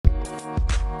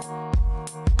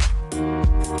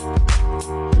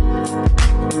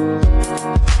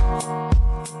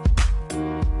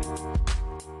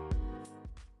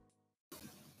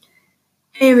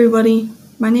everybody,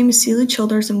 my name is Celia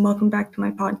Childers and welcome back to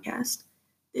my podcast.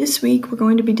 This week we're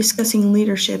going to be discussing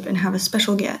leadership and have a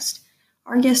special guest.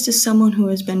 Our guest is someone who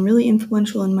has been really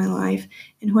influential in my life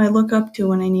and who I look up to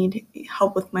when I need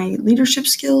help with my leadership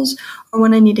skills or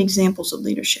when I need examples of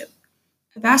leadership.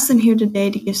 I've asked them here today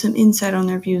to give some insight on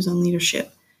their views on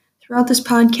leadership. Throughout this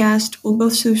podcast, we'll go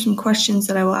through some questions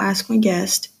that I will ask my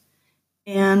guest,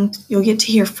 and you'll get to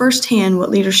hear firsthand what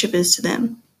leadership is to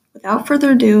them. Without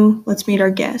further ado, let's meet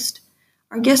our guest.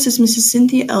 Our guest is Mrs.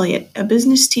 Cynthia Elliott, a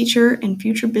business teacher and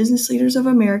Future Business Leaders of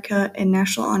America and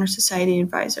National Honor Society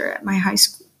advisor at my high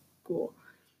school.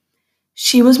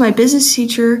 She was my business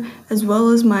teacher as well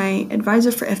as my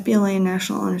advisor for FBLA and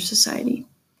National Honor Society.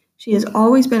 She has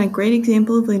always been a great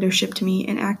example of leadership to me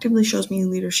and actively shows me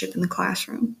leadership in the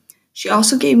classroom. She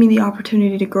also gave me the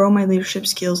opportunity to grow my leadership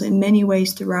skills in many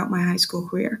ways throughout my high school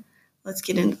career. Let's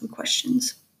get into the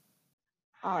questions.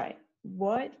 All right.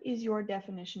 What is your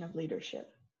definition of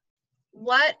leadership?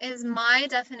 What is my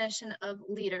definition of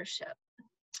leadership?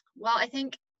 Well, I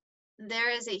think there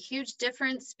is a huge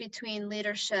difference between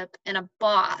leadership and a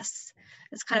boss.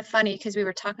 It's kind of funny because we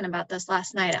were talking about this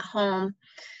last night at home.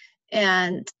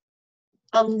 And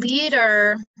a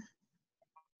leader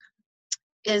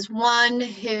is one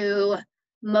who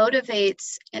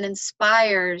motivates and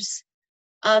inspires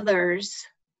others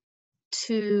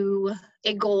to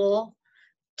a goal,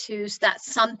 to that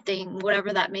something,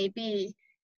 whatever that may be,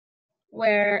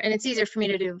 and it's easier for me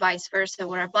to do vice versa,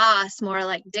 where a boss more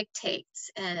like dictates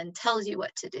and tells you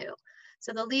what to do.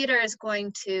 So the leader is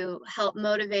going to help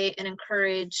motivate and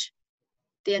encourage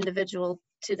the individual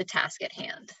to the task at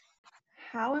hand.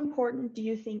 How important do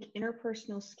you think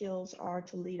interpersonal skills are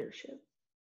to leadership?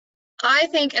 I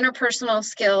think interpersonal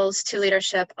skills to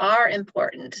leadership are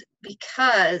important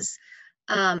because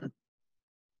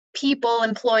people,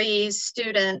 employees,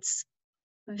 students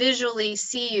visually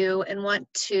see you and want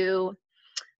to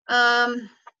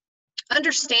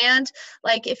understand.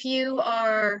 Like if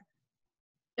they're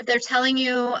telling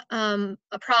you a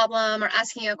problem or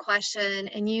asking you a question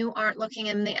and you aren't looking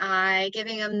in the eye,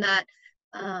 giving them that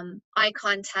eye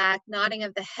contact, nodding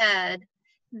of the head,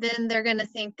 then they're going to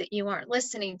think that you aren't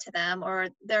listening to them or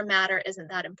their matter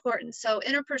isn't that important. So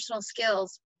interpersonal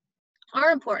skills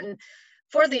are important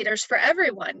for leaders, for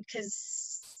everyone,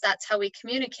 because that's how we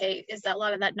communicate, is that a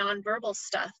lot of that nonverbal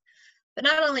stuff. But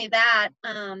not only that,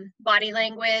 body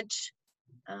language,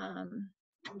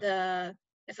 if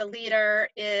a leader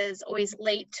is always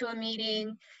late to a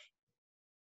meeting,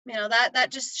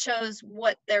 that just shows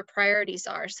what their priorities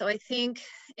are. So I think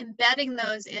embedding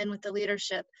those in with the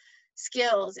leadership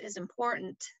skills is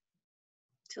important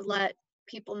to let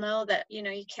people know that, you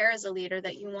care as a leader,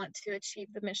 that you want to achieve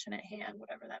the mission at hand,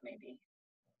 whatever that may be.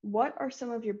 What are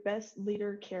some of your best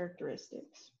leader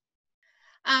characteristics?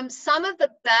 Some of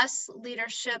the best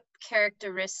leadership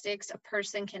characteristics a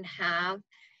person can have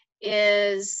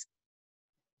is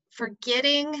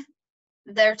forgetting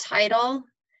their title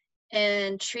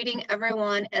and treating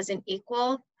everyone as an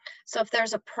equal. So if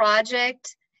there's a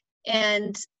project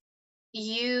and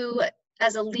you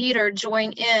as a leader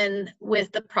join in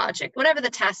with the project, whatever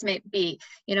the task may be,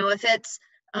 if it's,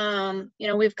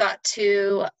 we've got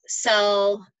to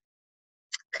sell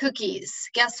cookies,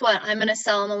 guess what? I'm going to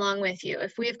sell them along with you.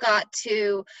 If we've got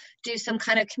to do some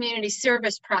kind of community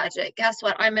service project, guess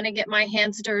what? I'm going to get my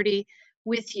hands dirty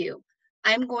with you.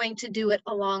 I'm going to do it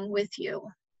along with you.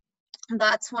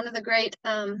 That's one of the great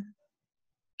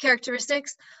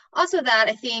characteristics. Also that,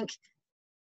 I think,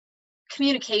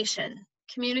 communication.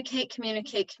 Communicate.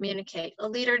 A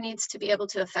leader needs to be able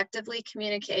to effectively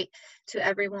communicate to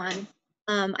everyone.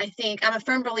 I think I'm a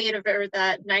firm believer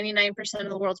that 99% of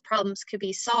the world's problems could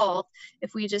be solved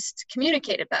if we just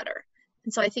communicated better.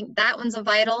 And so I think that one's a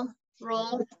vital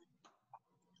role.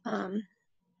 And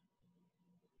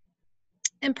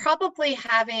probably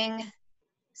having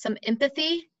some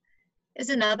empathy is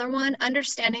another one.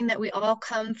 Understanding that we all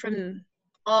come from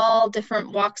all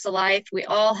different walks of life. We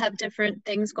all have different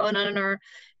things going on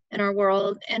in our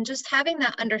world, and just having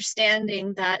that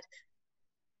understanding that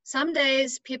some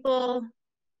days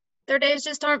their days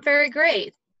just aren't very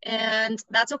great, and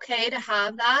that's okay to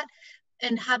have that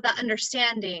and have that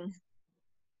understanding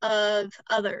of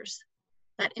others.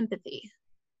 That empathy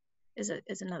is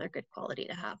another good quality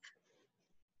to have.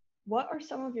 What are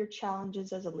some of your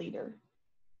challenges as a leader?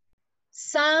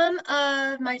 Some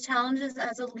of my challenges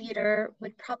as a leader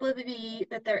would probably be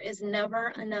that there is never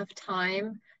enough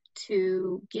time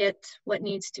to get what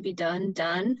needs to be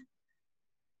done.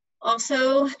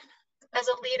 Also, as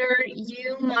a leader,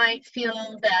 you might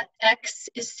feel that X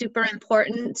is super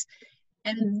important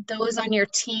and those on your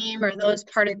team or those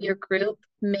part of your group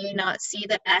may not see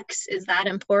that X is that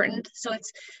important. So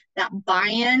it's that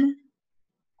buy-in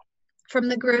from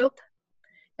the group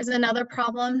is another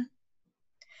problem.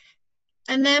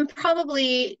 And then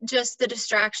probably just the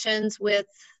distractions with,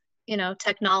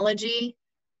 technology.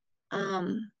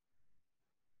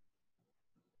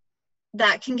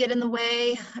 That can get in the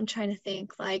way. I'm trying to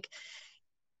think, like,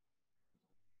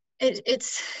 it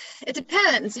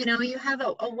depends. You have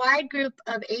a wide group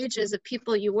of ages of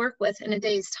people you work with in a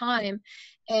day's time,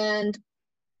 and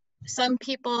some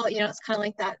people, it's kind of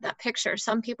like that picture.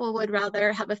 Some people would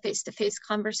rather have a face-to-face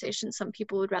conversation. Some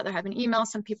people would rather have an email.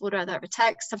 Some people would rather have a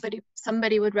text.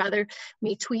 Somebody would rather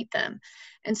me tweet them.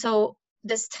 And so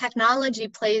this technology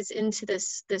plays into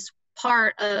this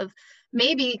part of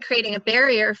maybe creating a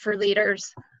barrier for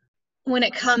leaders when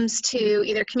it comes to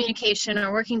either communication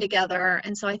or working together.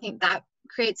 And so I think that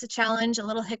creates a challenge, a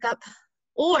little hiccup.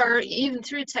 Or even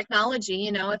through technology,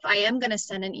 if I am going to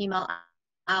send an email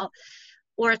out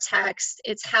or a text,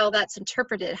 it's how that's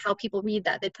interpreted, how people read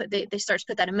that. They start to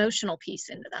put that emotional piece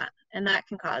into that, and that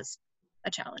can cause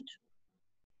a challenge.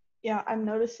 Yeah, I'm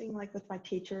noticing, like, with my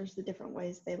teachers, the different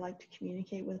ways they like to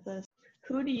communicate with us.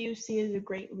 Who do you see as a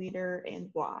great leader and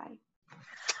why?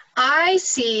 I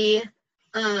see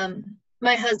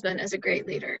my husband as a great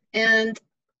leader. And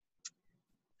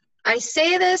I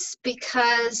say this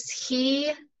because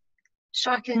he,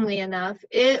 shockingly enough,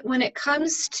 when it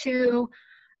comes to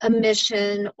a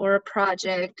mission or a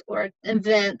project or an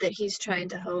event that he's trying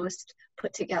to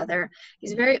put together,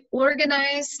 he's very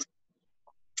organized,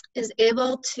 is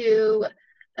able to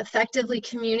effectively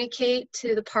communicate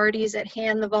to the parties at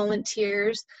hand, the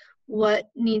volunteers,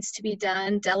 what needs to be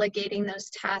done, delegating those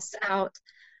tasks out,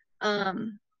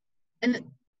 and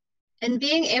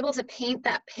being able to paint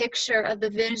that picture of the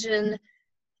vision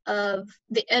of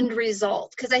the end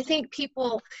result. Because I think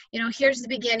people, here's the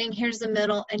beginning, here's the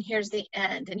middle, and here's the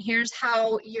end, and here's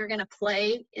how you're going to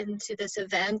play into this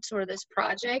event or this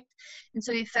project. And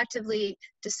so he effectively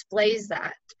displays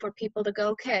that for people to go,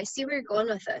 okay, I see where you're going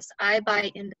with this. I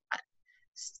buy into that.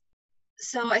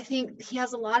 So I think he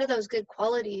has a lot of those good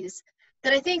qualities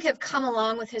that I think have come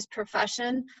along with his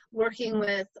profession, working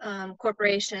with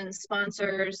corporations,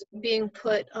 sponsors, being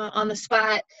put on the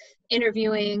spot,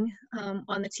 interviewing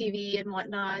on the TV and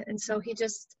whatnot. And so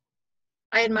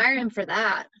I admire him for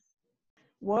that.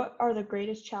 What are the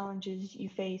greatest challenges you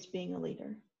face being a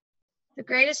leader? The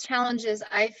greatest challenges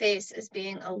I face as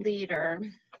being a leader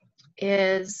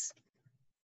is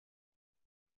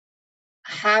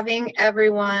having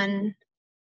everyone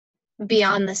be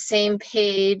on the same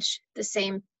page, the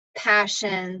same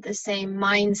passion, the same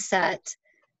mindset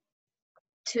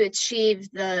to achieve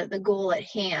the goal at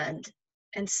hand.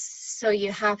 And so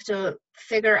you have to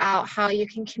figure out how you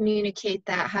can communicate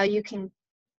that, how you can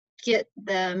get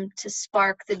them to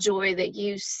spark the joy that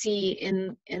you see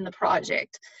in the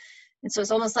project. And so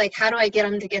it's almost like, how do I get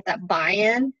them to get that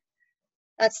buy-in?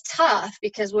 That's tough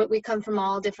because we come from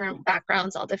all different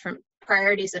backgrounds, all different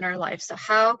priorities in our life. So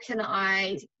how can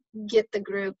I get the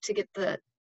group to get the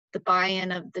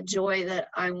buy-in of the joy that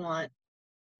I want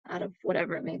out of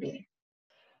whatever it may be?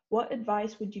 What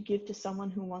advice would you give to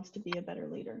someone who wants to be a better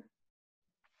leader?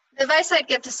 The advice I'd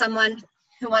give to someone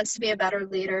who wants to be a better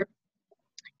leader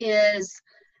is,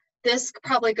 this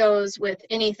probably goes with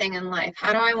anything in life.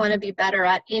 How do I want to be better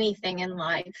at anything in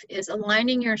life? Is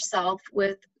aligning yourself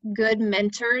with good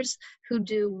mentors who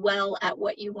do well at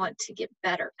what you want to get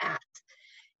better at.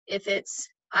 If it's,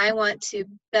 I want to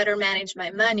better manage my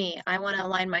money, I want to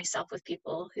align myself with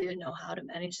people who know how to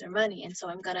manage their money. And so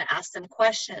I'm going to ask them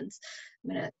questions.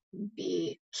 I'm going to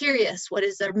be curious. What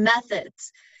is their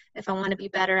methods? If I want to be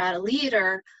better at a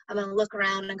leader, I'm going to look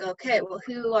around and go, okay, well,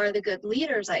 who are the good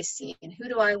leaders I see? And who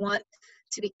do I want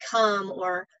to become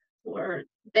or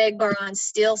beg, borrow, and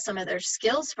steal some of their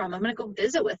skills from? I'm going to go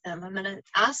visit with them. I'm going to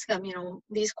ask them,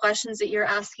 these questions that you're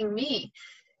asking me.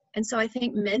 And so I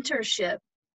think mentorship,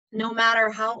 no matter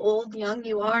how old, young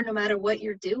you are, no matter what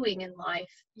you're doing in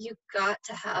life, you've got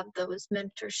to have those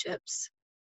mentorships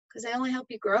because they only help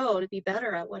you grow to be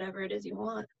better at whatever it is you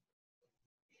want.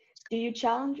 Do you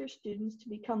challenge your students to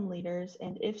become leaders?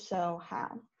 And if so,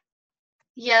 how?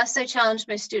 Yes, I challenge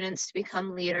my students to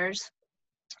become leaders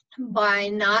by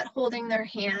not holding their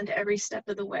hand every step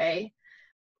of the way,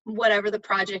 whatever the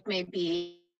project may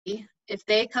be. If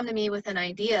they come to me with an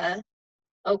idea,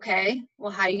 okay,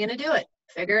 well, how are you going to do it?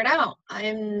 Figure it out. I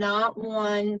am not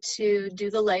one to do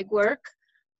the legwork.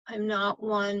 I'm not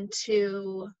one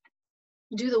to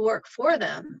do the work for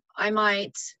them. I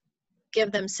might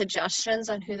give them suggestions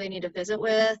on who they need to visit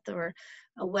with or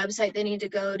a website they need to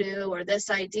go to or this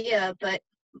idea, but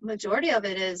majority of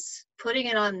it is putting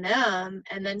it on them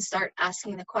and then start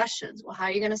asking the questions. Well, how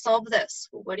are you going to solve this?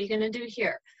 Well, what are you going to do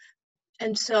here?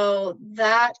 And so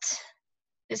that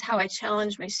is how I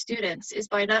challenge my students, is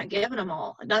by not giving them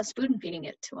all, not spoon feeding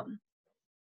it to them.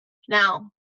 Now,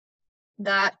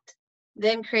 that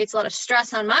then creates a lot of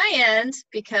stress on my end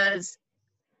because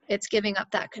it's giving up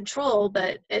that control,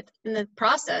 but in the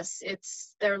process,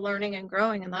 they're learning and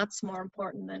growing, and that's more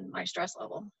important than my stress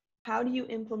level. How do you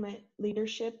implement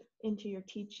leadership into your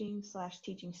teaching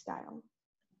style?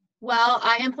 Well,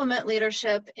 I implement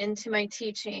leadership into my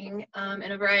teaching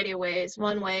in a variety of ways.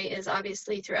 One way is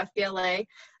obviously through FBLA.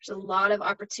 There's a lot of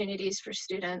opportunities for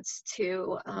students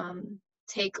to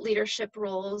take leadership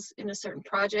roles into certain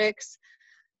projects.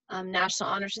 National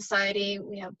Honor Society,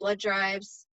 we have blood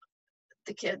drives.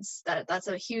 The kids, that's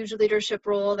a huge leadership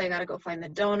role. They got to go find the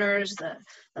donors, the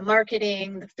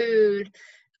marketing, the food,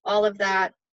 all of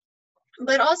that.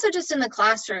 But also just in the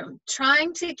classroom,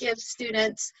 trying to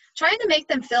make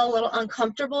them feel a little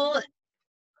uncomfortable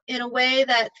in a way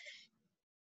that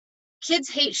kids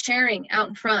hate sharing out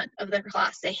in front of their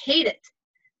class. They hate it.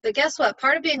 But guess what?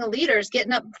 Part of being a leader is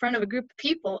getting up in front of a group of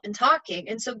people and talking.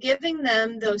 And so giving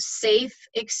them those safe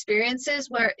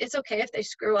experiences where it's okay if they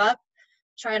screw up.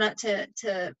 Try not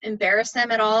to embarrass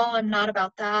them at all. I'm not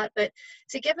about that. But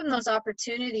to give them those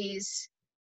opportunities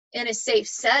in a safe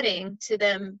setting to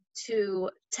them to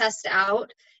test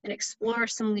out and explore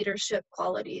some leadership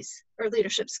qualities or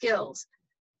leadership skills,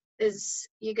 is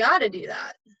you got to do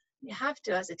that. You have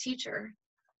to as a teacher.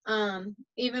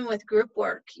 Even with group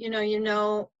work,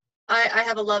 I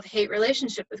have a love-hate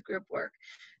relationship with group work.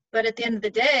 But at the end of the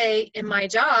day, in my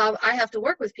job, I have to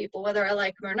work with people, whether I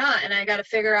like them or not. And I got to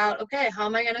figure out, okay, how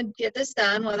am I going to get this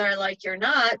done, whether I like you or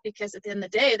not? Because at the end of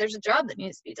the day, there's a job that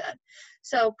needs to be done.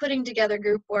 So putting together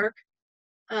group work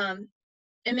and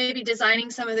maybe designing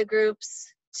some of the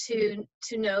groups to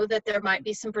know that there might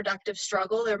be some productive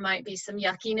struggle, there might be some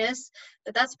yuckiness,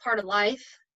 but that's part of life.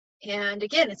 And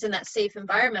again, it's in that safe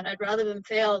environment. I'd rather them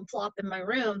fail and flop in my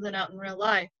room than out in real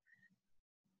life.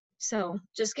 So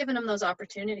just giving them those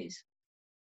opportunities.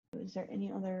 Is there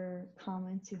any other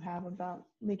comments you have about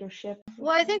leadership? Well,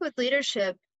 I think with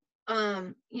leadership,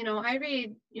 I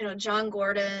read, John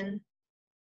Gordon.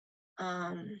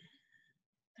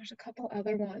 There's a couple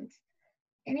other ones.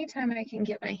 Anytime I can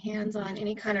get my hands on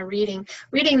any kind of reading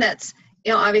that's,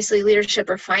 obviously leadership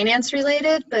or finance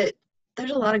related, but there's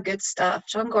a lot of good stuff.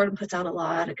 John Gordon puts out a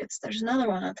lot of good stuff. There's another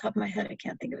one on the top of my head. I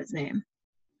can't think of his name.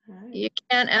 Right. You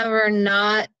can't ever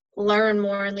not learn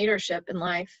more in leadership in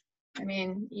life. I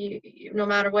mean, you no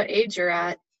matter what age you're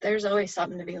at, there's always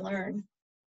something to be learned.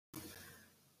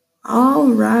 All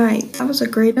right. That was a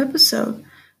great episode.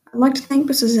 I'd like to thank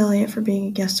Mrs. Elliott for being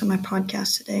a guest on my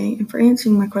podcast today and for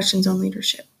answering my questions on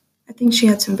leadership. I think she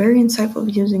had some very insightful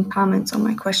views and comments on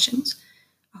my questions.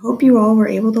 I hope you all were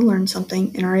able to learn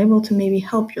something and are able to maybe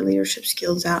help your leadership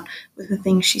skills out with the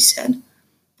things she said.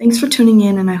 Thanks for tuning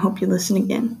in, and I hope you listen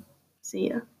again. See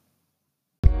ya.